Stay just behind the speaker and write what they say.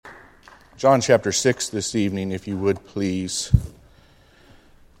John chapter 6 this evening, if you would, please.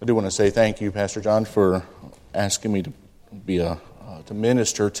 I do want to say thank you, Pastor John, for asking me to be to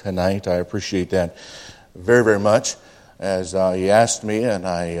minister tonight. I appreciate that very, very much. As he asked me, and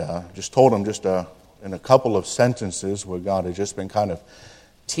I just told him in a couple of sentences what God has just been kind of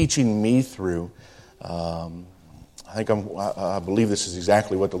teaching me through. I believe this is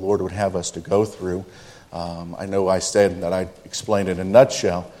exactly what the Lord would have us to go through. I know I said that I explained it in a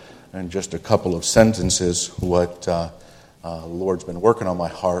nutshell, in just a couple of sentences, what the Lord's been working on my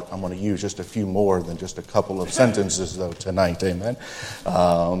heart. I'm going to use just a few more than just a couple of sentences, though, tonight. Amen.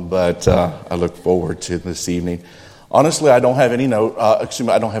 But I look forward to this evening. Honestly, I don't have any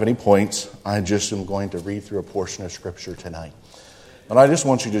I don't have any points. I just am going to read through a portion of Scripture tonight. And I just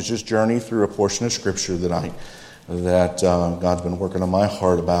want you to just journey through a portion of Scripture tonight that God's been working on my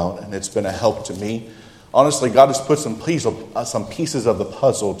heart about, and it's been a help to me. Honestly, God has put some pieces of the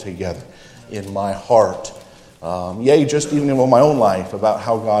puzzle together in my heart. Just even in my own life, about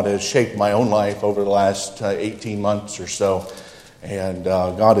how God has shaped my own life over the last 18 months or so. And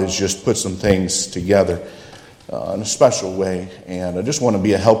God has just put some things together in a special way. And I just want to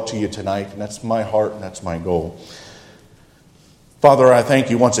be a help to you tonight. And that's my heart and that's my goal. Father, I thank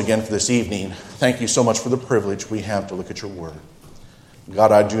you once again for this evening. Thank you so much for the privilege we have to look at your word.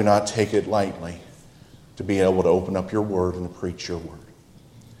 God, I do not take it lightly to be able to open up your word and to preach your word.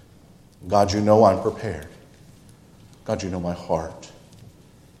 God, you know I'm prepared. God, you know my heart.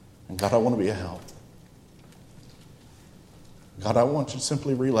 And God, I want to be a help. God, I want to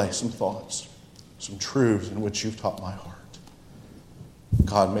simply relay some thoughts, some truths in which you've taught my heart.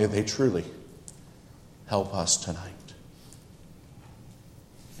 God, may they truly help us tonight.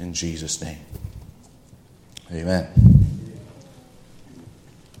 In Jesus' name. Amen.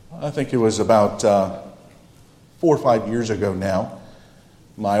 I think it was about 4 or 5 years ago now,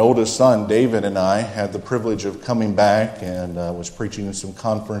 my oldest son, David, and I had the privilege of coming back and was preaching in some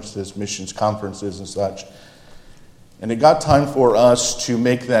conferences, missions conferences and such. And it got time for us to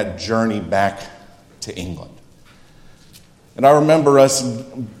make that journey back to England. And I remember us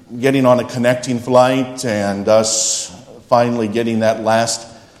getting on a connecting flight and us finally getting that last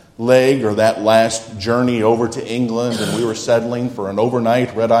leg or that last journey over to England, and we were settling for an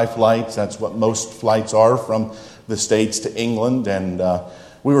overnight red-eye flight. That's what most flights are from the States to England, and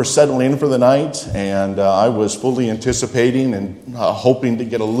we were settling in for the night, and I was fully anticipating and hoping to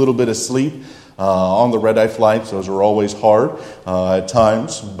get a little bit of sleep on the red-eye flights. Those are always hard at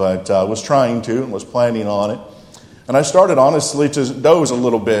times, but I was trying to and was planning on it. And I started, honestly, to doze a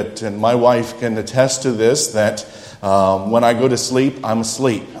little bit, and my wife can attest to this, that when I go to sleep, I'm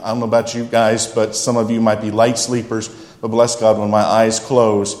asleep. I don't know about you guys, but some of you might be light sleepers, but bless God, when my eyes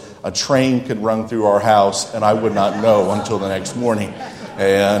close, a train could run through our house, and I would not know until the next morning.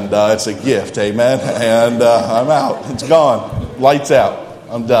 And it's a gift, amen? And I'm out. It's gone. Lights out.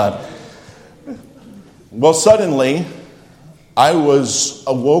 I'm done. Well, suddenly, I was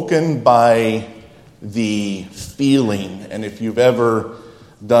awoken by the feeling, and if you've ever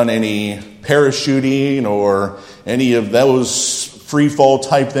done any parachuting or any of those free fall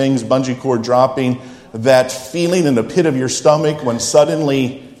type things, bungee cord dropping, that feeling in the pit of your stomach when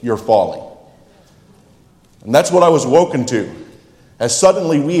suddenly you're falling. And that's what I was woken to. As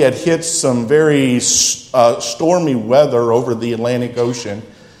suddenly we had hit some very stormy weather over the Atlantic Ocean,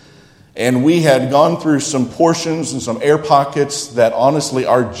 and we had gone through some portions and some air pockets that honestly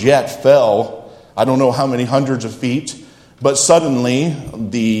our jet fell, I don't know how many hundreds of feet, but suddenly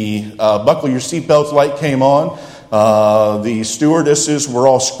the buckle your seatbelts light came on. The stewardesses were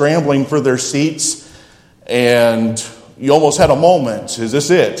all scrambling for their seats, and you almost had a moment. Is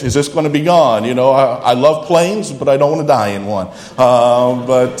this it? Is this going to be gone? You know, I love planes, but I don't want to die in one.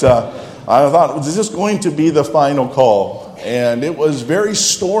 But I thought, is this going to be the final call? And it was very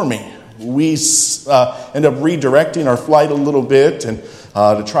stormy. We ended up redirecting our flight a little bit and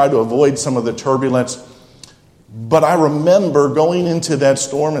to try to avoid some of the turbulence. But I remember going into that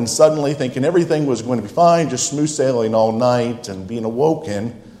storm and suddenly thinking everything was going to be fine, just smooth sailing all night, and being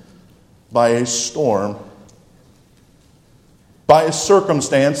awoken by a storm, by a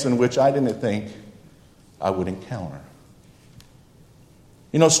circumstance in which I didn't think I would encounter.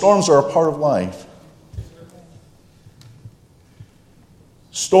 You know, storms are a part of life.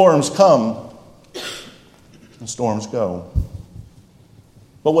 Storms come and storms go.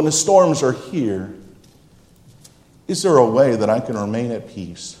 But when the storms are here, is there a way that I can remain at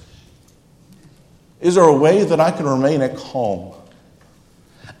peace? Is there a way that I can remain at calm?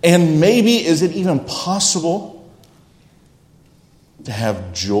 And maybe is it even possible to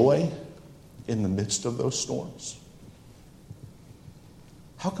have joy in the midst of those storms?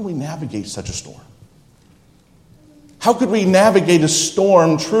 how can we navigate such a storm? How could we navigate a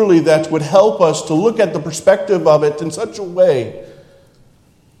storm truly that would help us to look at the perspective of it in such a way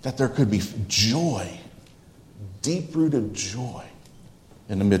that there could be joy, deep-rooted joy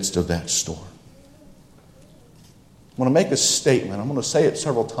in the midst of that storm? I want to make a statement. I'm going to say it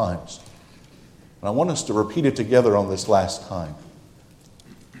several times. And I want us to repeat it together on this last time.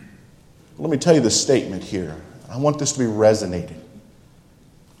 Let me tell you the statement here. I want this to be resonating.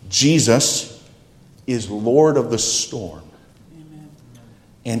 Jesus is Lord of the storm. Amen.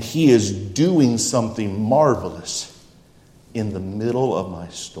 And He is doing something marvelous in the middle of my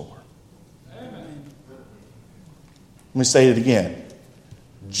storm. Amen. Let me say it again.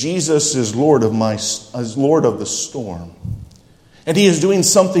 Jesus is Lord of the storm. And He is doing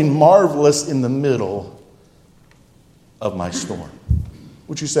something marvelous in the middle of my storm.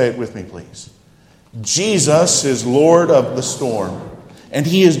 Would you say it with me, please? Jesus is Lord of the storm. And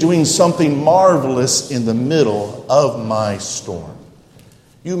He is doing something marvelous in the middle of my storm.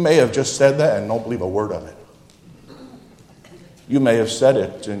 You may have just said that and don't believe a word of it. You may have said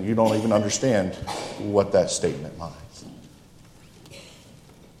it and you don't even understand what that statement means.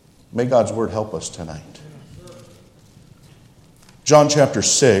 May God's word help us tonight. John chapter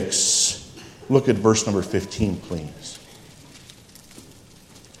 6, look at verse number 15, please.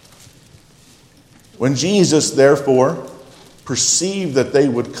 When Jesus, therefore, perceived that they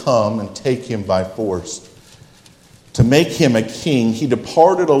would come and take Him by force to make Him a king, He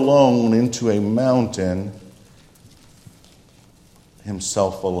departed alone into a mountain,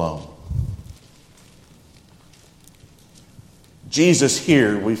 Himself alone. Jesus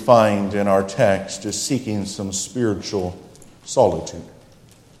here, we find in our text, is seeking some spiritual solitude.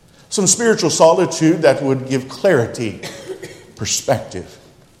 Some spiritual solitude that would give clarity, perspective.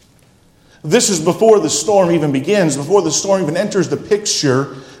 This is before the storm even begins, before the storm even enters the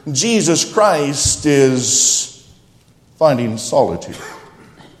picture. Jesus Christ is finding solitude.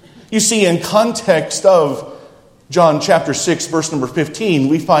 You see, in context of John chapter 6, verse number 15,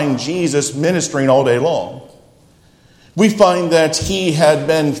 we find Jesus ministering all day long. We find that He had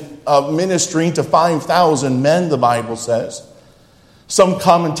been ministering to 5,000 men, the Bible says. Some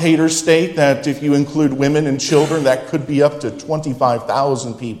commentators state that if you include women and children, that could be up to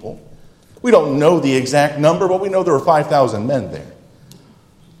 25,000 people. We don't know the exact number, but we know there were 5,000 men there.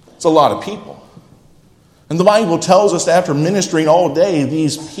 It's a lot of people. And the Bible tells us that after ministering all day,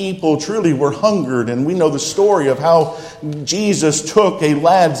 these people truly were hungered. And we know the story of how Jesus took a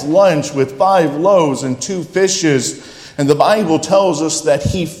lad's lunch with 5 loaves and 2 fishes. And the Bible tells us that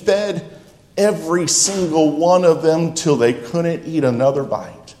He fed every single one of them till they couldn't eat another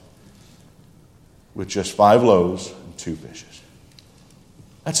bite with just 5 loaves and 2 fishes.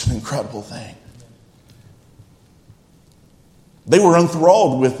 That's an incredible thing. They were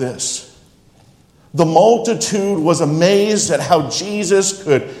enthralled with this. The multitude was amazed at how Jesus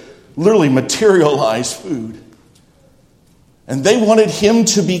could literally materialize food. And they wanted Him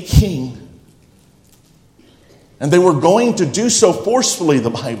to be king. And they were going to do so forcefully,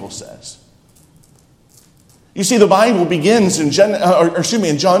 the Bible says. You see, the Bible begins in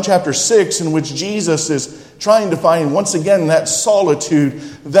John chapter 6, in which Jesus is trying to find, once again, that solitude,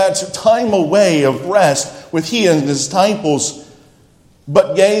 that time away of rest with He and His disciples.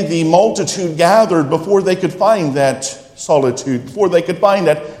 But yea, the multitude gathered before they could find that solitude, before they could find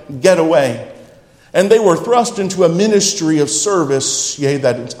that getaway. And they were thrust into a ministry of service, yea,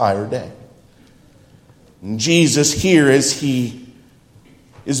 that entire day. And Jesus here, as He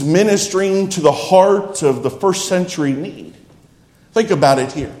is ministering to the heart of the first century need. Think about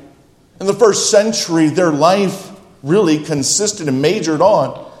it here. In the first century, their life really consisted and majored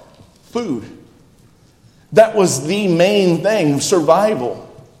on food. That was the main thing, survival.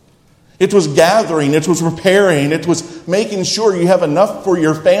 It was gathering, it was preparing, it was making sure you have enough for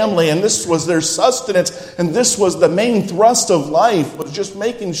your family, and this was their sustenance, and this was the main thrust of life, was just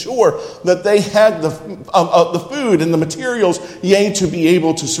making sure that they had the food and the materials, yea, to be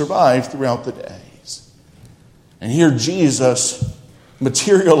able to survive throughout the days. And here Jesus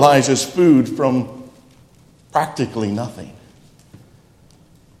materializes food from practically nothing.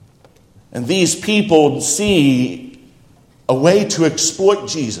 And these people see a way to exploit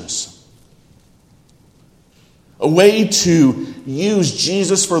Jesus. A way to use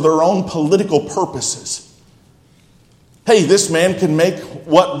Jesus for their own political purposes. Hey, this man can make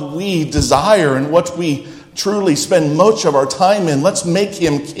what we desire and what we truly spend much of our time in. Let's make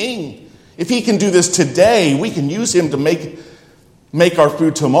him king. If he can do this today, we can use him to make our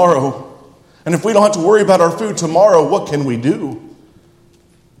food tomorrow. And if we don't have to worry about our food tomorrow, what can we do?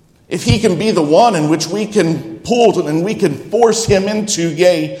 if he can be the one in which we can pull and we can force him into,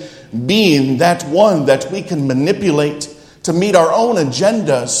 being that one that we can manipulate to meet our own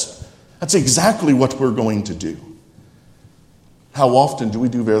agendas, that's exactly what we're going to do. How often do we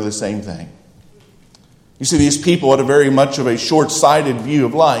do the same thing? You see, these people had a very much of a short-sighted view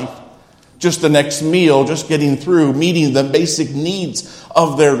of life. Just the next meal, just getting through, meeting the basic needs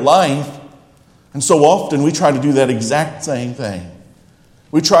of their life. And so often we try to do that exact same thing.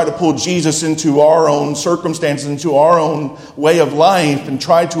 We try to pull Jesus into our own circumstances, into our own way of life, and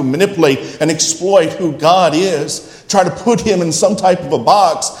try to manipulate and exploit who God is. Try to put him in some type of a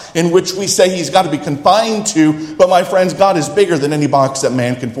box in which we say he's got to be confined to. But my friends, God is bigger than any box that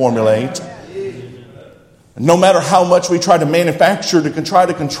man can formulate. No matter how much we try to manufacture to try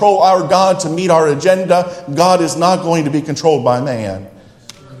to control our God to meet our agenda, God is not going to be controlled by man.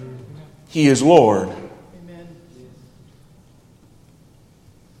 He is Lord. Amen.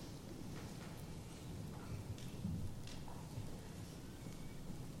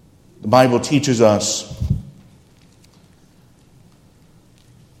 The Bible teaches us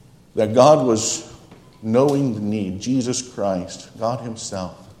that God was knowing the need. Jesus Christ, God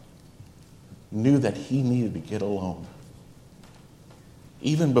himself, knew that he needed to get alone.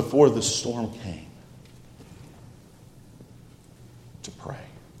 Even before the storm came. To pray.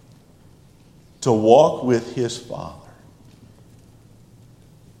 To walk with his Father.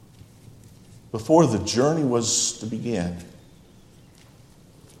 Before the journey was to begin,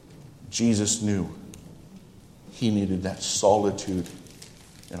 Jesus knew he needed that solitude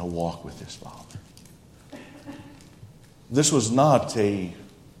and a walk with his Father. This was not a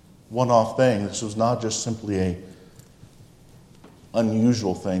one-off thing. This was not just simply a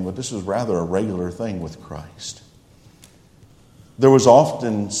unusual thing, but this was rather a regular thing with Christ. There was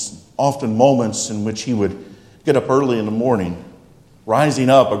often moments in which he would get up early in the morning, rising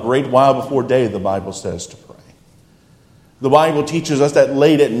up a great while before day, the Bible says, to pray. The Bible teaches us that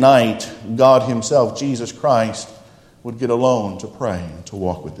late at night, God himself, Jesus Christ, would get alone to pray and to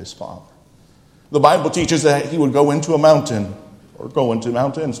walk with his Father. The Bible teaches that he would go into a mountain or go into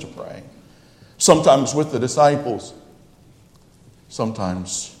mountains to pray. Sometimes with the disciples,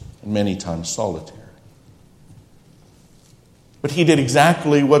 sometimes, and many times, solitary. But he did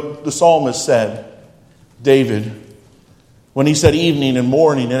exactly what the psalmist said, David, when he said, evening and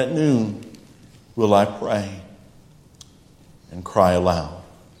morning and at noon will I pray and cry aloud,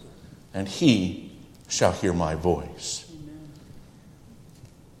 and he shall hear my voice.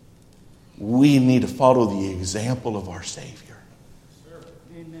 We need to follow the example of our Savior.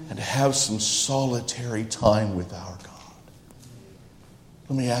 Amen. And to have some solitary time with our God.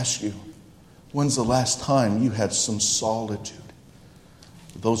 Let me ask you, when's the last time you had some solitude?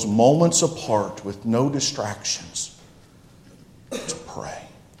 Those moments apart with no distractions to pray.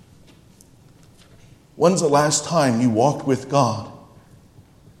 When's the last time you walked with God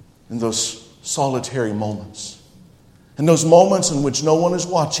in those solitary moments? In those moments in which no one is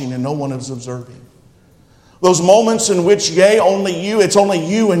watching and no one is observing. Those moments in which, it's only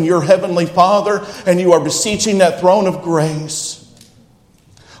you and your heavenly Father, and you are beseeching that throne of grace.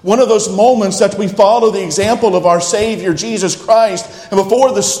 One of those moments that we follow the example of our Savior, Jesus Christ, and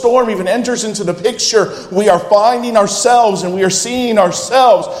before the storm even enters into the picture, we are finding ourselves and we are seeing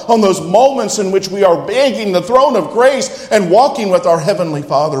ourselves on those moments in which we are begging the throne of grace and walking with our heavenly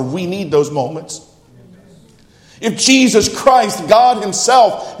Father. We need those moments. If Jesus Christ, God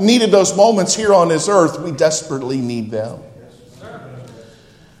himself, needed those moments here on this earth, we desperately need them.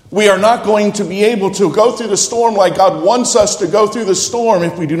 We are not going to be able to go through the storm like God wants us to go through the storm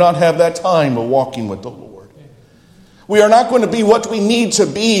if we do not have that time of walking with the Lord. We are not going to be what we need to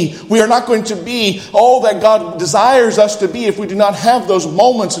be. We are not going to be all that God desires us to be if we do not have those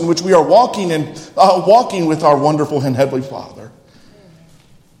moments in which we are walking with our wonderful and heavenly Father.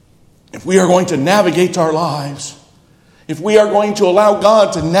 If we are going to navigate our lives, if we are going to allow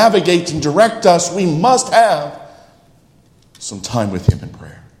God to navigate and direct us, we must have some time with him in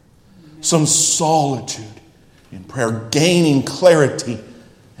prayer. Some solitude in prayer, gaining clarity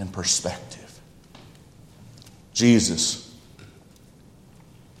and perspective. Jesus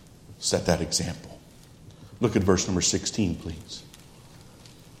set that example. Look at verse number 16, please.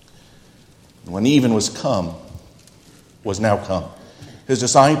 When even was now come, his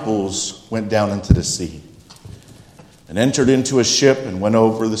disciples went down into the sea and entered into a ship and went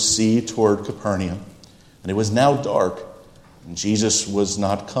over the sea toward Capernaum. And it was now dark, and Jesus was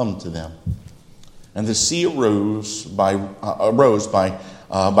not come to them. And the sea arose by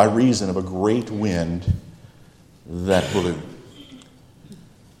reason of a great wind that blew.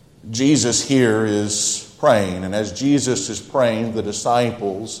 Jesus here is praying, and as Jesus is praying, the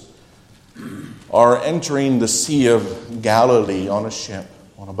disciples are entering the Sea of Galilee on a ship,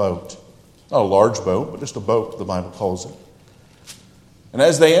 on a boat. Not a large boat, but just a boat, the Bible calls it. And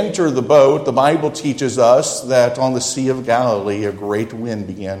as they enter the boat, the Bible teaches us that on the Sea of Galilee, a great wind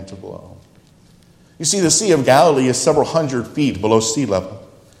began to blow. You see, the Sea of Galilee is several hundred feet below sea level.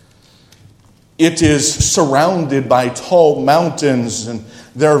 It is surrounded by tall mountains, and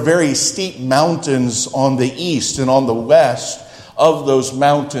there are very steep mountains on the east and on the west of those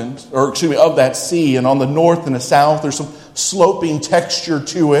mountains, of that sea. And on the north and the south, there's some sloping texture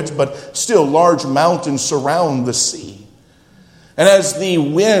to it, but still large mountains surround the sea. And as the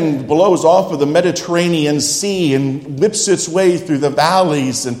wind blows off of the Mediterranean Sea and whips its way through the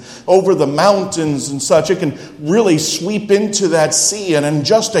valleys and over the mountains and such, it can really sweep into that sea. And in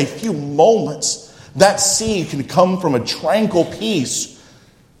just a few moments, that sea can come from a tranquil peace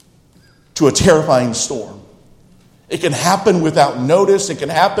to a terrifying storm. It can happen without notice. It can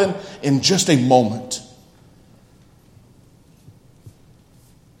happen in just a moment.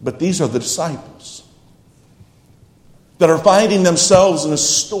 But these are the disciples that are finding themselves in a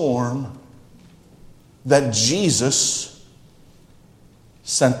storm that Jesus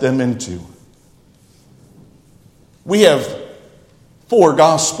sent them into. We have 4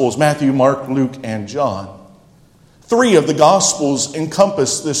 Gospels, Matthew, Mark, Luke, and John. 3 of the Gospels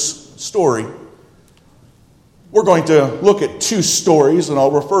encompass this story. We're going to look at 2 stories, and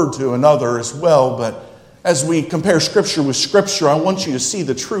I'll refer to another as well, but as we compare Scripture with Scripture, I want you to see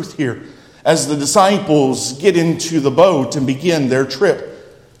the truth here. As the disciples get into the boat and begin their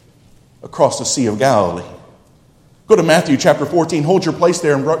trip across the Sea of Galilee. Go to Matthew chapter 14. Hold your place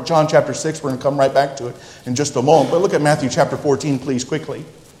there in John chapter 6. We're going to come right back to it in just a moment. But look at Matthew chapter 14, please, quickly.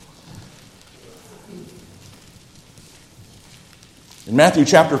 In Matthew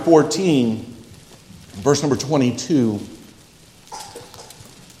chapter 14, verse number 22,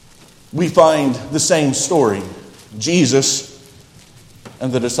 we find the same story. Jesus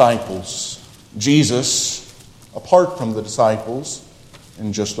and the disciples. Jesus, apart from the disciples,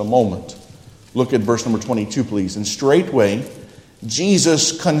 in just a moment. Look at verse number 22, please. And straightway,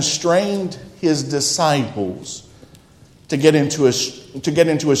 Jesus constrained his disciples to get into a ship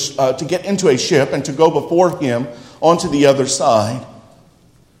and to go before him onto the other side,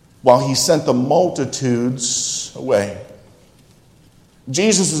 while he sent the multitudes away.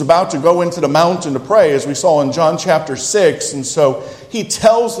 Jesus is about to go into the mountain to pray, as we saw in John chapter 6. And so he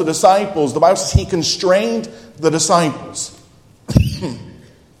tells the disciples, the Bible says he constrained the disciples.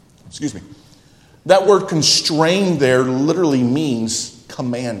 Excuse me. That word constrained there literally means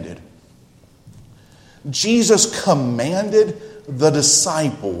commanded. Jesus commanded the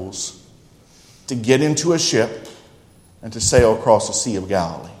disciples to get into a ship and to sail across the Sea of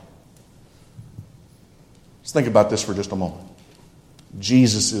Galilee. Let's think about this for just a moment.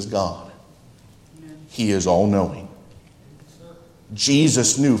 Jesus is God. He is all-knowing.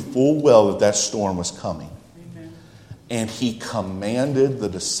 Jesus knew full well that storm was coming. And he commanded the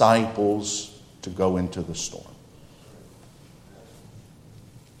disciples to go into the storm.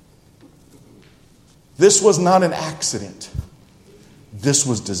 This was not an accident. This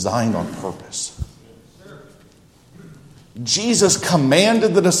was designed on purpose. Jesus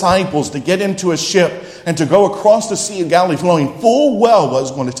commanded the disciples to get into a ship and to go across the Sea of Galilee, knowing full well what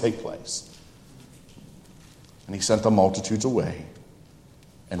was going to take place. And he sent the multitudes away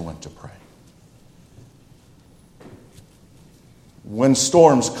and went to pray. When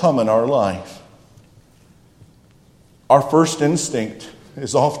storms come in our life, our first instinct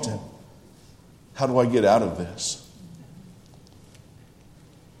is often, how do I get out of this?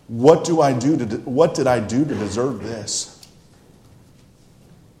 What did I do to deserve this?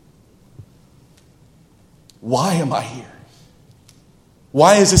 Why am I here?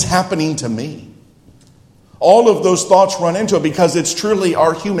 Why is this happening to me? All of those thoughts run into it because it's truly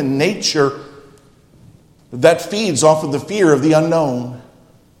our human nature that feeds off of the fear of the unknown.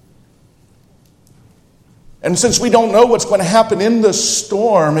 And since we don't know what's going to happen in the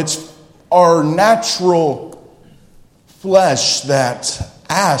storm, it's our natural flesh that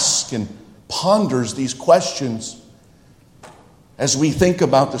asks and ponders these questions as we think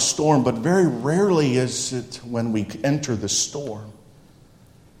about the storm. But very rarely is it when we enter the storm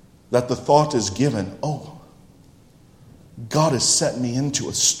that the thought is given, oh, God has set me into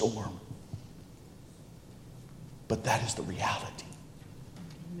a storm. But that is the reality.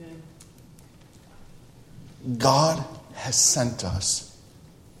 Amen. God has sent us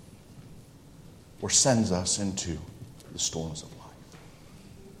or sends us into the storms of life.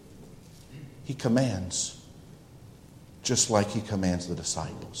 He commands, just like he commands the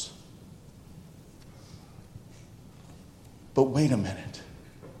disciples. But wait a minute.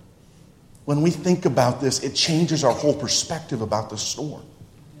 when we think about this, it changes our whole perspective about the storm.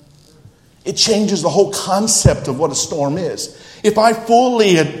 It changes the whole concept of what a storm is. If I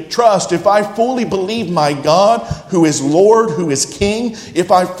fully trust, if I fully believe my God, who is Lord, who is King,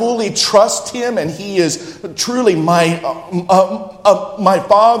 if I fully trust Him and He is truly my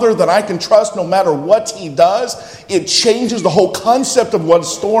Father that I can trust no matter what He does, it changes the whole concept of what a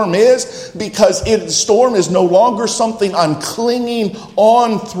storm is, because the storm is no longer something I'm clinging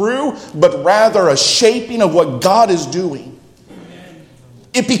on through, but rather a shaping of what God is doing.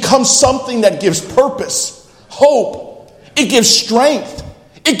 It becomes something that gives purpose, hope. It gives strength.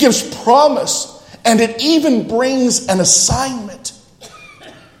 It gives promise. And it even brings an assignment.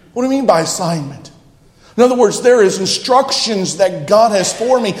 What do you mean by assignment? In other words, there is instructions that God has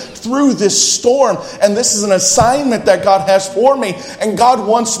for me through this storm. And this is an assignment that God has for me. And God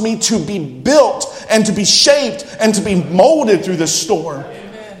wants me to be built and to be shaped and to be molded through this storm.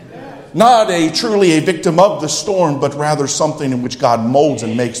 Not truly a victim of the storm, but rather something in which God molds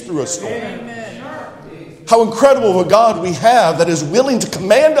and makes through a storm. Amen. How incredible of a God we have that is willing to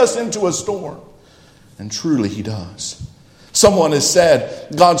command us into a storm. And truly He does. Someone has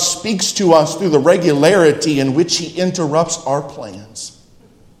said, God speaks to us through the regularity in which He interrupts our plans.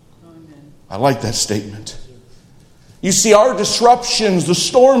 Amen. I like that statement. You see, our disruptions, the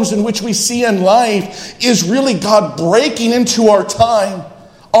storms in which we see in life, is really God breaking into our time,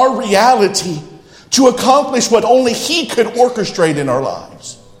 our reality, to accomplish what only He could orchestrate in our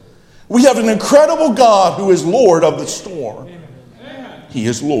lives. We have an incredible God who is Lord of the storm. He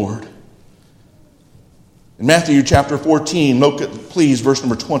is Lord. In Matthew chapter 14, look at, please, verse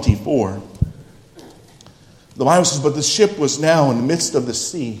number 24. The Bible says, but the ship was now in the midst of the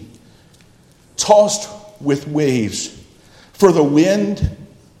sea, tossed with waves, for the wind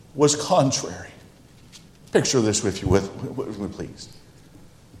was contrary. Picture this with me, please.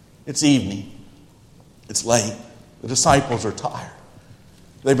 It's evening. It's late. The disciples are tired.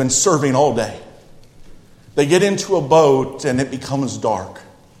 They've been serving all day. They get into a boat and it becomes dark.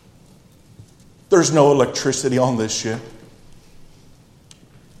 There's no electricity on this ship.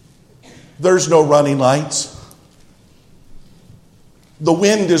 There's no running lights. The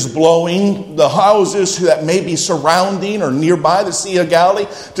wind is blowing. The houses that may be surrounding or nearby the Sea of Galilee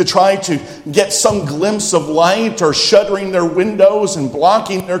to try to get some glimpse of light are shuttering their windows and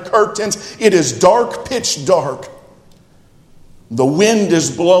blocking their curtains. It is dark, pitch dark. The wind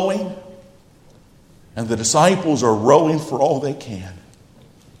is blowing, and the disciples are rowing for all they can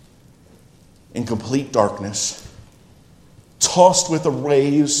in complete darkness, tossed with the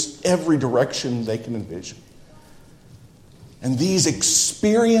waves every direction they can envision. And these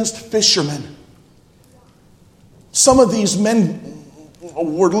experienced fishermen, some of these men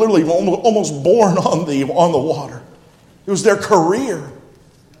were literally almost born on the water. It was their career.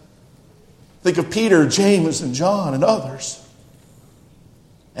 Think of Peter, James, and John, and others.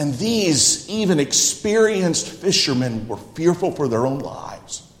 And these even experienced fishermen were fearful for their own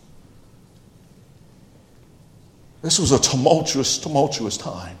lives. This was a tumultuous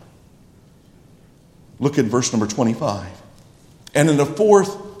time. Look at verse number 25. And in the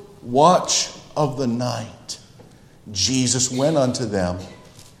fourth watch of the night, Jesus went unto them,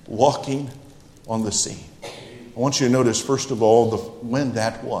 walking on the sea. I want you to notice, first of all, when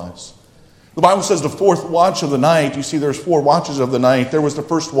that was. The Bible says the fourth watch of the night. You see, there's 4 watches of the night. There was the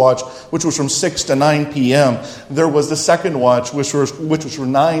first watch, which was from 6 to 9 p.m. There was the second watch, which was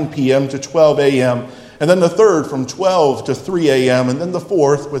from 9 p.m. to 12 a.m. And then the third from 12 to 3 a.m. And then the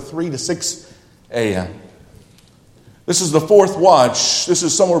fourth with 3 to 6 a.m. This is the fourth watch. This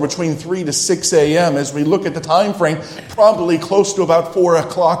is somewhere between 3 to 6 a.m. As we look at the time frame, probably close to about 4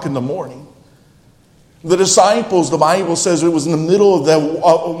 o'clock in the morning. The disciples, the Bible says it was in the middle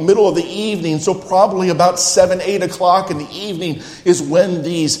of the evening, so probably about 7, 8 o'clock in the evening is when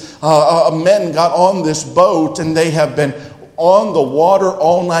these men got on this boat, and they have been on the water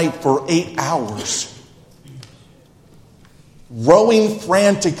all night for 8 hours, rowing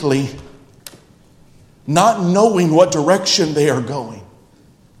frantically, not knowing what direction they are going.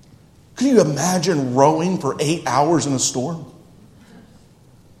 Can you imagine rowing for 8 hours in a storm?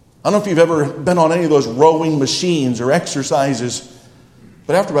 I don't know if you've ever been on any of those rowing machines or exercises,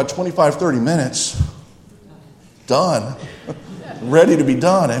 but after about 25, 30 minutes, done. Ready to be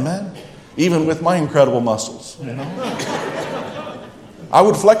done, amen? Even with my incredible muscles, you know? I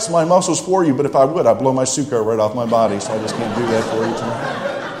would flex my muscles for you, but if I would, I'd blow my suit coat right off my body, so I just can't do that for you tonight.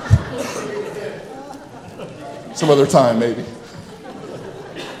 Some other time, maybe.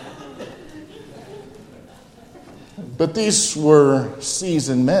 But these were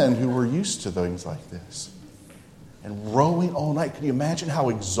seasoned men who were used to things like this. and rowing all night. Can you imagine how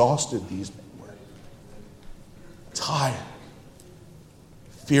exhausted these men were? Tired,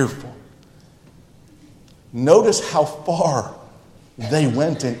 fearful. Notice how far they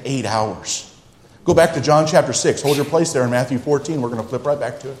went in 8 hours. Go back to John chapter 6. Hold your place there in Matthew 14. We're going to flip right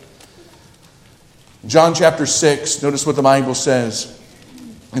back to it. John chapter 6, notice what the Bible says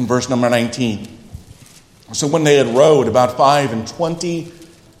in verse number 19. So when they had rowed about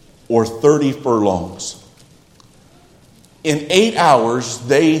 25 or 30 furlongs, in 8 hours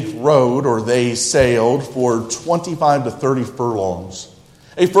they rowed or they sailed for 25 to 30 furlongs.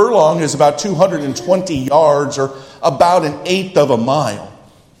 A furlong is about 220 yards or about an eighth of a mile.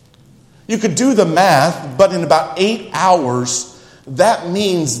 You could do the math, but in about 8 hours, that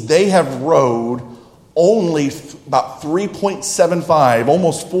means they have rowed only about 3.75,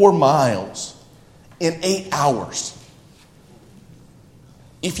 almost 4 miles in 8 hours.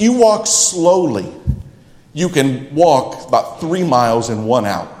 If you walk slowly, you can walk about 3 miles in 1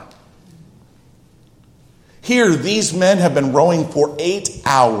 hour. Here, these men have been rowing for 8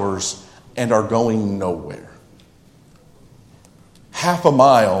 hours and are going nowhere. Half a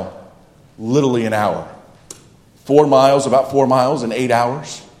mile, literally an hour. 4 miles, about 4 miles in 8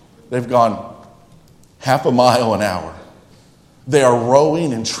 hours. They've gone half a mile an hour. They are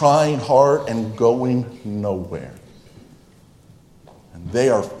rowing and trying hard and going nowhere. And they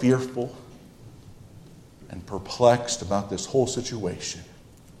are fearful and perplexed about this whole situation.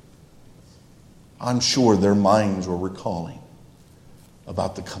 I'm sure their minds were recalling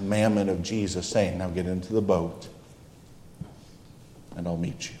about the commandment of Jesus saying, now get into the boat and I'll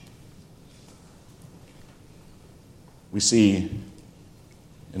meet you. We see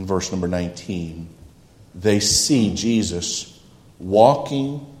in verse number 19, they see Jesus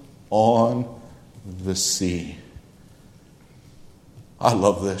walking on the sea. I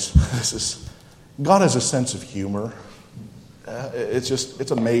love this. God has a sense of humor.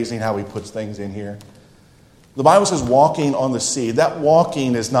 It's amazing how he puts things in here. The Bible says walking on the sea. That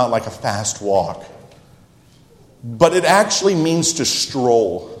walking is not like a fast walk, but it actually means to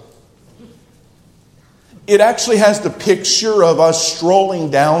stroll. It actually has the picture of us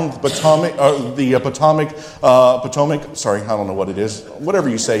strolling down Potomac. Sorry, I don't know what it is. Whatever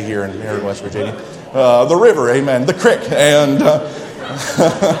you say here in West Virginia, the river. Amen. The creek and.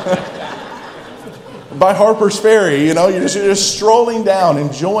 By Harper's Ferry, you're just strolling down,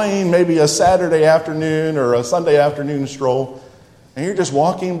 enjoying maybe a Saturday afternoon or a Sunday afternoon stroll, and you're just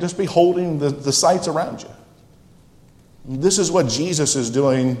walking, just beholding the sights around you. This is what Jesus is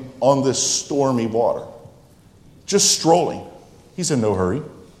doing on this stormy water. Just strolling. He's in no hurry.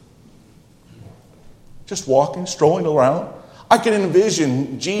 Just walking, strolling around. I can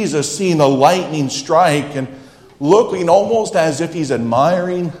envision Jesus seeing a lightning strike and looking almost as if he's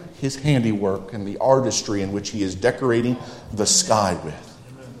admiring his handiwork and the artistry in which he is decorating the sky with.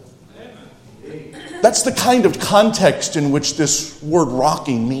 That's the kind of context in which this word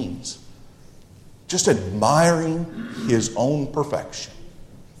rocking means. Just admiring his own perfection.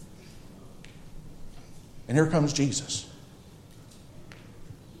 And here comes Jesus.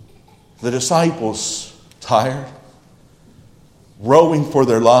 The disciples, tired, rowing for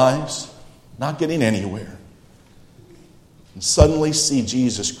their lives, not getting anywhere. And suddenly see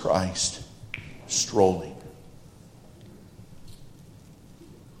Jesus Christ strolling.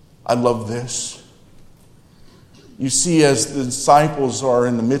 I love this. You see, as the disciples are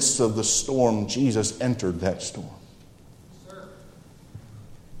in the midst of the storm, Jesus entered that storm.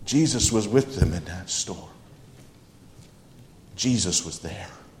 Jesus was with them in that storm. Jesus was there.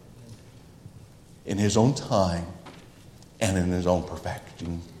 In his own time and in his own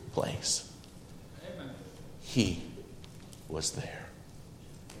perfecting place. He was there.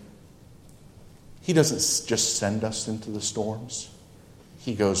 He doesn't just send us into the storms.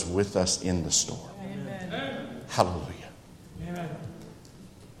 He goes with us in the storm. Amen. Hallelujah. Amen.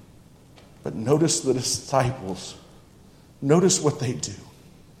 But notice the disciples. Notice what they do.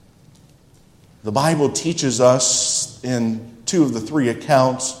 The Bible teaches us in 2 of the 3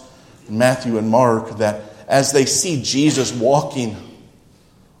 accounts, Matthew and Mark, that as they see Jesus walking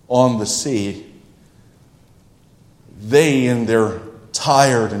on the sea, they, in their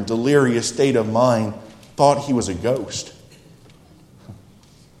tired and delirious state of mind, thought he was a ghost.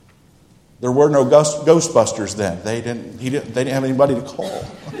 There were no Ghostbusters then. They didn't have anybody to call.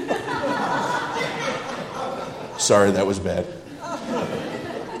 Sorry, that was bad.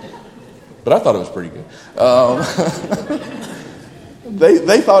 But I thought it was pretty good.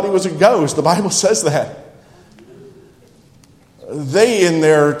 They thought he was a ghost. The Bible says that. They, in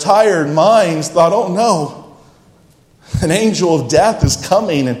their tired minds, thought, oh no, an angel of death is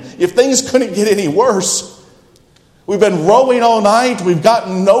coming. And if things couldn't get any worse, We've been rowing all night. We've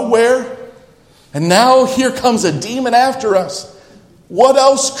gotten nowhere. And now here comes a demon after us. What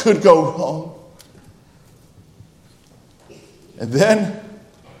else could go wrong? And then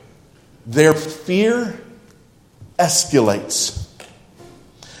their fear escalates.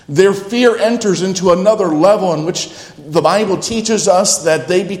 Their fear enters into another level in which the Bible teaches us that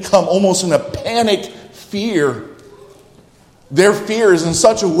they become almost in a panic fear. Their fear is in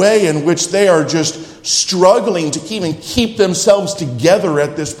such a way in which they are just struggling to even keep themselves together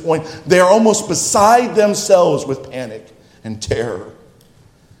at this point. They are almost beside themselves with panic and terror.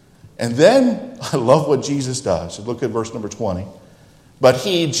 And then, I love what Jesus does. Look at verse number 20. But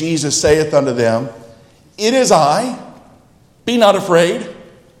he, Jesus, saith unto them, It is I, be not afraid.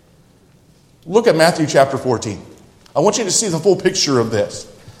 Look at Matthew chapter 14. I want you to see the full picture of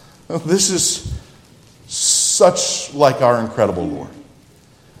this. This is such like our incredible Lord.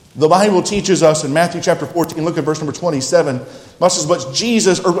 The Bible teaches us in Matthew chapter 14, look at verse number 27. But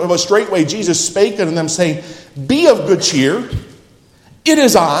straightway Jesus spake unto them, saying, Be of good cheer. It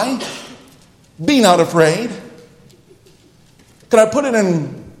is I. Be not afraid. Can I put it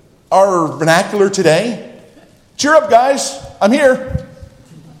in our vernacular today? Cheer up, guys. I'm here.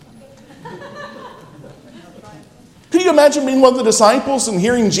 Can you imagine being one of the disciples and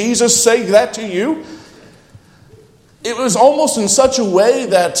hearing Jesus say that to you? It was almost in such a way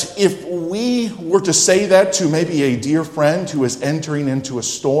that if we were to say that to maybe a dear friend who is entering into a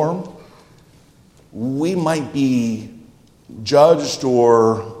storm, we might be judged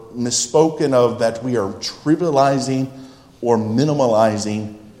or misspoken of that we are trivializing or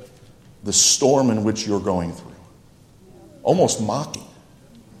minimalizing the storm in which you're going through. Almost mocking.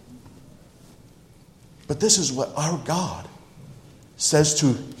 But this is what our God says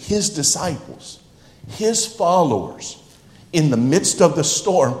to his disciples, his followers, in the midst of the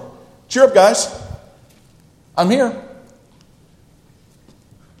storm. Cheer up, guys. I'm here.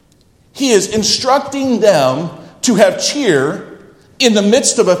 He is instructing them to have cheer in the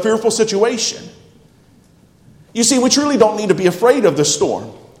midst of a fearful situation. You see, we truly don't need to be afraid of the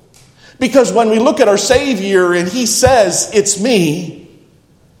storm. Because when we look at our Savior and he says, It's me,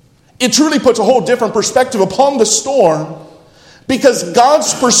 it truly puts a whole different perspective upon the storm. Because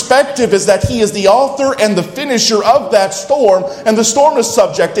God's perspective is that he is the author and the finisher of that storm, and the storm is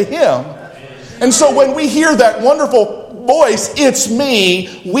subject to him. And so when we hear that wonderful voice, it's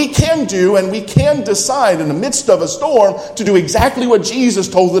me, we can do and we can decide in the midst of a storm to do exactly what Jesus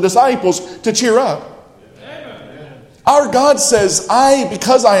told the disciples, to cheer up. Our God says,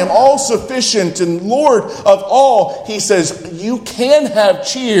 because I am all sufficient and Lord of all, he says, you can have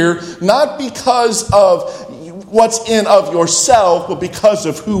cheer, not because of what's in of yourself, but because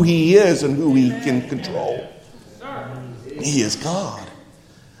of who he is and who he can control. He is God.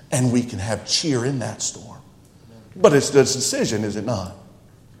 And we can have cheer in that storm. But it's the decision, is it not?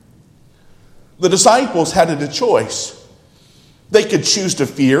 The disciples had a choice. They could choose to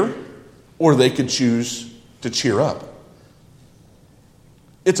fear, or they could choose to cheer up.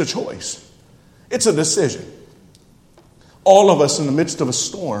 It's a choice. It's a decision. All of us in the midst of a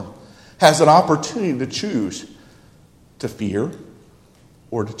storm has an opportunity to choose to fear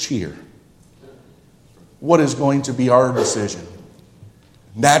or to cheer. What is going to be our decision?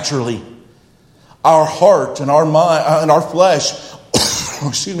 Naturally, our heart and our mind and our flesh,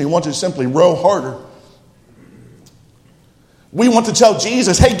 want to simply row harder. We want to tell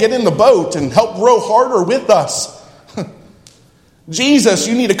Jesus, hey, get in the boat and help row harder with us. Jesus,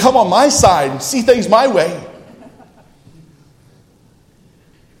 you need to come on my side and see things my way.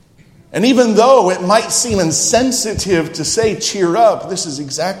 And even though it might seem insensitive to say cheer up, this is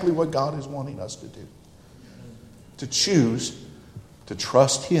exactly what God is wanting us to do. To choose to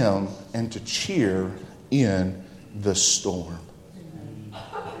trust him and to cheer in the storm.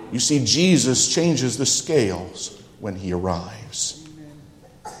 You see, Jesus changes the scales when he arrives.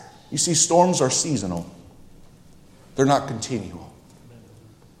 You see, storms are seasonal. They're not continual.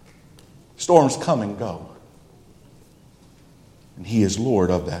 Storms come and go. And he is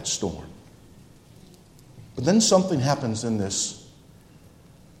Lord of that storm. But then something happens in this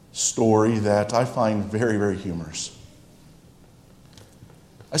story that I find very, very humorous.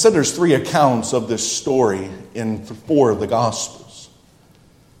 I said there's 3 accounts of this story in 4 of the Gospels.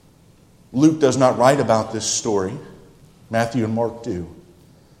 Luke does not write about this story. Matthew and Mark do.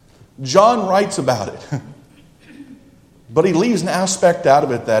 John writes about it. But he leaves an aspect out of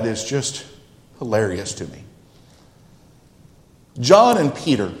it that is just hilarious to me. John and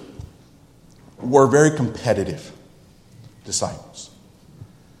Peter were very competitive disciples.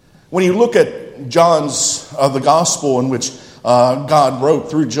 When you look at John's the gospel in which God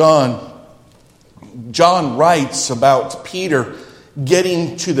wrote through John, John writes about Peter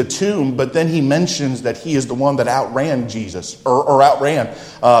getting to the tomb, but then he mentions that he is the one that outran Jesus, or outran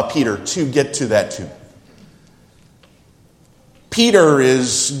Peter to get to that tomb. Peter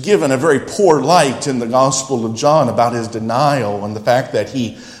is given a very poor light in the Gospel of John about his denial and the fact that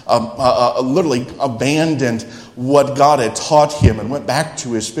he literally abandoned what God had taught him and went back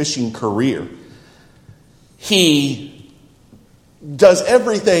to his fishing career. He does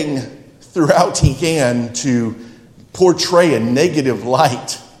everything throughout he can to portray a negative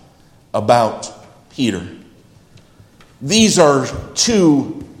light about Peter. These are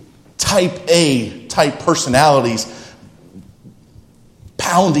two type A type personalities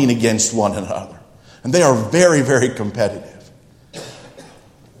pounding against one another. And they are very, very competitive.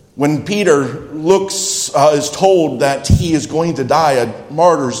 When Peter is told that he is going to die a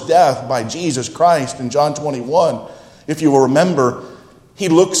martyr's death by Jesus Christ in John 21, if you will remember,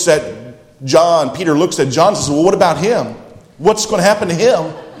 Peter looks at John and says, well, what about him? What's going to happen to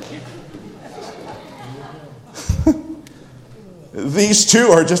him? These two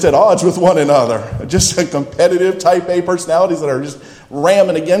are just at odds with one another. Just a competitive type A personalities that are just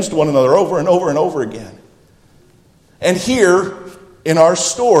ramming against one another over and over and over again. And here in our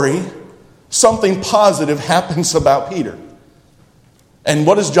story, something positive happens about Peter. And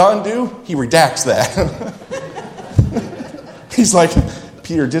what does John do? He redacts that. He's like,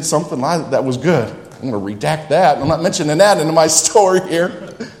 Peter did something that was good. I'm going to redact that. I'm not mentioning that in my story here.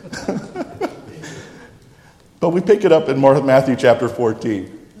 But we pick it up in Matthew chapter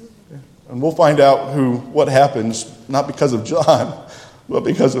 14. And we'll find out what happens, not because of John, but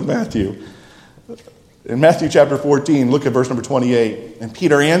because of Matthew. In Matthew chapter 14, look at verse number 28. And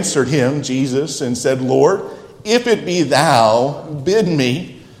Peter answered him, Jesus, and said, Lord, if it be thou, bid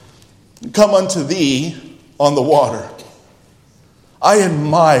me come unto thee on the water. I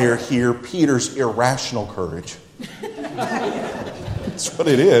admire here Peter's irrational courage. That's what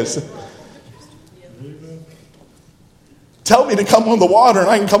it is. Tell me to come on the water and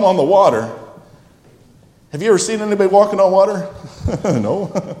I can come on the water. Have you ever seen anybody walking on water?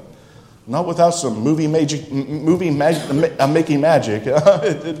 No. Not without some movie making magic.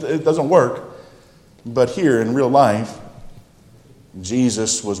 It doesn't work. But here in real life,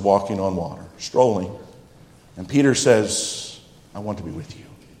 Jesus was walking on water, strolling. And Peter says, I want to be with you.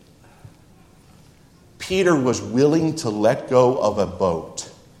 Peter was willing to let go of a boat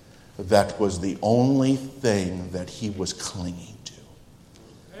that was the only thing that he was clinging to.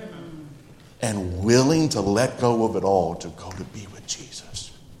 Amen. And willing to let go of it all to go to be with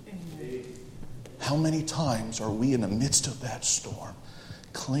Jesus. Amen. How many times are we in the midst of that storm,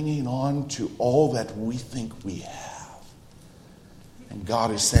 clinging on to all that we think we have? And God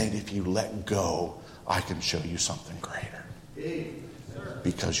is saying, if you let go, I can show you something greater.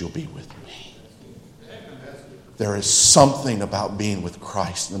 Because you'll be with me. There is something about being with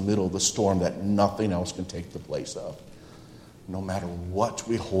Christ in the middle of the storm that nothing else can take the place of. No matter what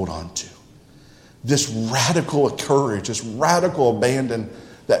we hold on to. This radical courage, this radical abandon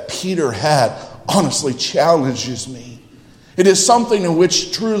that Peter had honestly challenges me. It is something in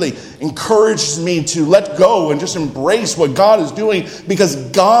which truly encourages me to let go and just embrace what God is doing, because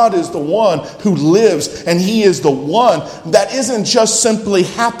God is the one who lives, and He is the one that isn't just simply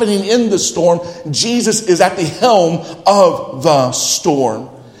happening in the storm. Jesus is at the helm of the storm.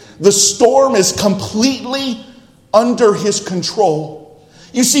 The storm is completely under His control.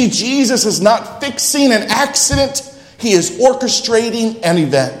 You see, Jesus is not fixing an accident. He is orchestrating an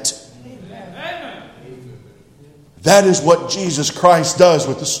event. That is what Jesus Christ does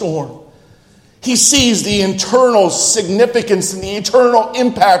with the storm. He sees the internal significance and the eternal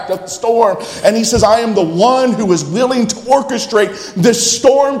impact of the storm. And He says, I am the one who is willing to orchestrate this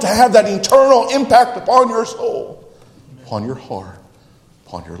storm to have that eternal impact upon your soul, upon your heart,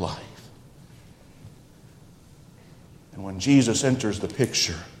 upon your life. And when Jesus enters the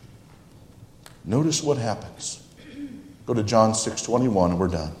picture, notice what happens. Go to John 6:21 and we're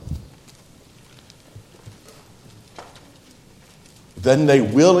done. Then they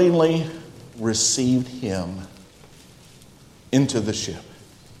willingly received Him into the ship.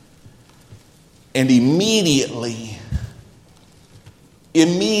 And immediately,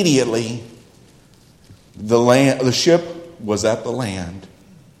 the ship was at the land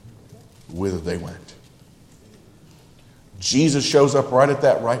whither they went. Jesus shows up right at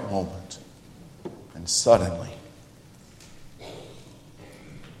that right moment. And suddenly,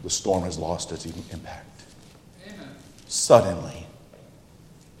 the storm has lost its impact. Amen. Suddenly,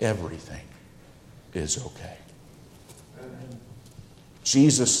 everything is okay.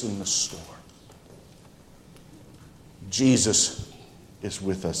 Jesus in the storm. Jesus is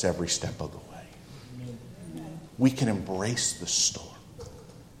with us every step of the way. we can embrace the storm.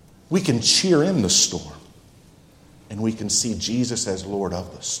 We can cheer in the storm. And we can see Jesus as Lord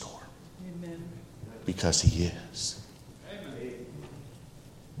of the storm. Amen. Because He is. Amen.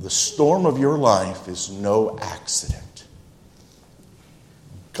 The storm of your life is no accident.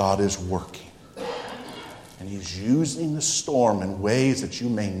 God is working. And He's using the storm in ways that you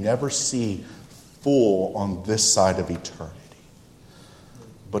may never see full on this side of eternity.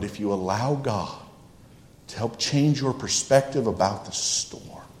 But if you allow God to help change your perspective about the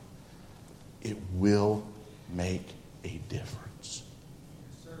storm, it will make a difference.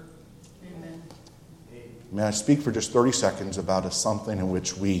 Yes, sir. Amen. May I speak for just 30 seconds about something in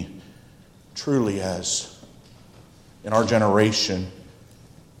which we truly, as in our generation,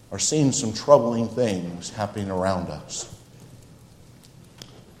 are seeing some troubling things happening around us.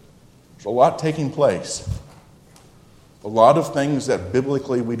 There's a lot taking place. A lot of things that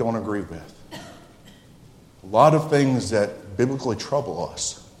biblically we don't agree with. A lot of things that biblically trouble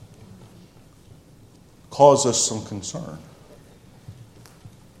us. Cause us some concern.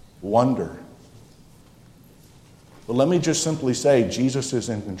 Wonder. But let me just simply say, Jesus is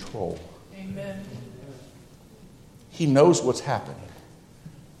in control. Amen. He knows what's happening.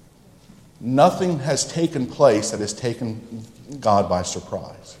 Nothing has taken place that has taken God by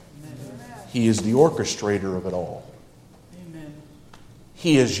surprise. Amen. He is the orchestrator of it all. Amen.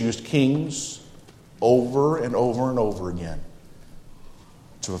 He has used kings over and over and over again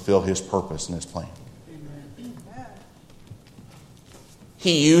to fulfill His purpose and His plan. Amen.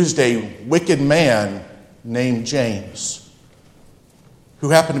 He used a wicked man named James,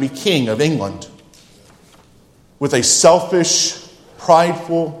 who happened to be king of England, with a selfish,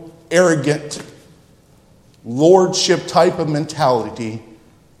 prideful, arrogant, lordship type of mentality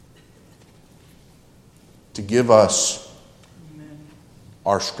to give us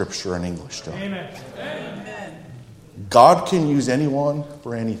our scripture in English still. Amen. God can use anyone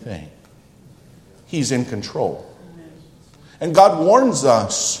for anything. He's in control. And God warns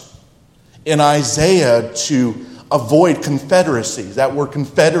us in Isaiah to avoid confederacies. That word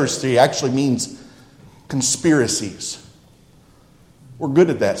confederacy actually means conspiracies. We're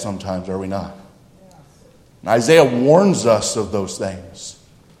good at that sometimes, are we not? And Isaiah warns us of those things.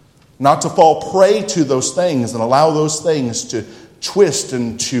 Not to fall prey to those things and allow those things to twist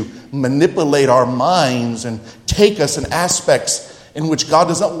and to manipulate our minds and take us in aspects in which God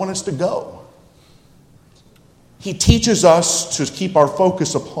doesn't want us to go. He teaches us to keep our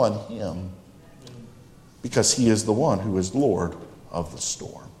focus upon Him because He is the one who is Lord of the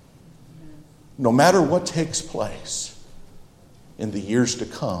storm. No matter what takes place in the years to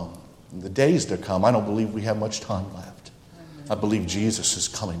come, in the days to come, I don't believe we have much time left. I believe Jesus is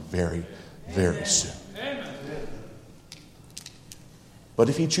coming very, very soon. But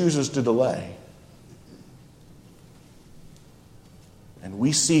if He chooses to delay, and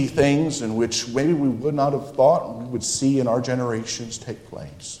we see things in which maybe we would not have thought we would see in our generations take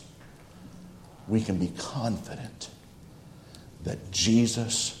place, we can be confident that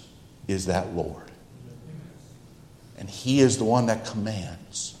Jesus is that Lord. And He is the one that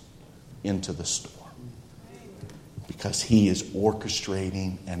commands into the storm. Because He is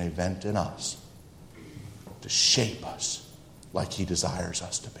orchestrating an event in us to shape us like He desires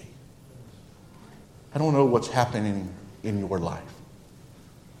us to be. I don't know what's happening in your life.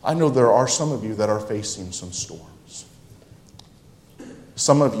 I know there are some of you that are facing some storms.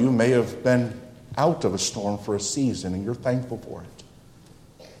 Some of you may have been out of a storm for a season and you're thankful for it.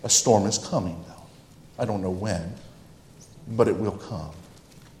 A storm is coming, though. I don't know when, but it will come.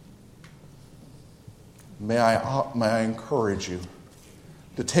 May I encourage you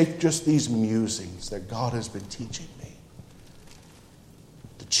to take just these musings that God has been teaching me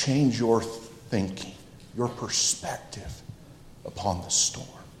to change your thinking, your perspective upon the storm.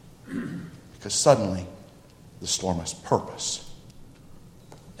 Because suddenly the storm has purpose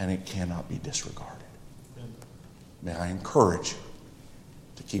and it cannot be disregarded. May I encourage you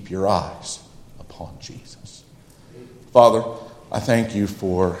to keep your eyes upon Jesus. Father, I thank You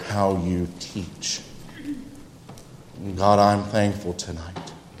for how You teach. And God, I'm thankful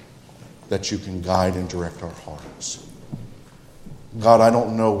tonight that You can guide and direct our hearts. God, I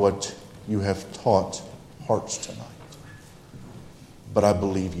don't know what You have taught hearts tonight, but I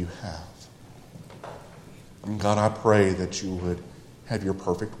believe You have. And God, I pray that You would have Your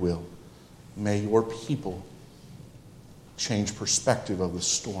perfect will. May Your people change perspective of the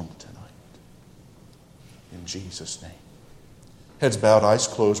storm tonight. In Jesus' name. Heads bowed, eyes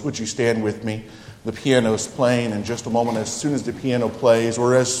closed. Would you stand with me? The piano's playing in just a moment. As soon as the piano plays,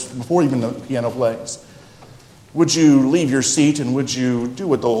 or as before even the piano plays, Would you leave your seat and would you do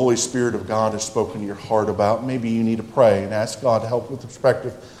what the Holy Spirit of God has spoken to your heart about? Maybe you need to pray and ask God to help with the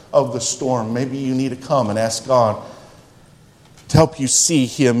perspective of the storm. Maybe you need to come and ask God to help you see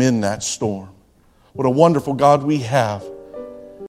Him in that storm. What a wonderful God we have.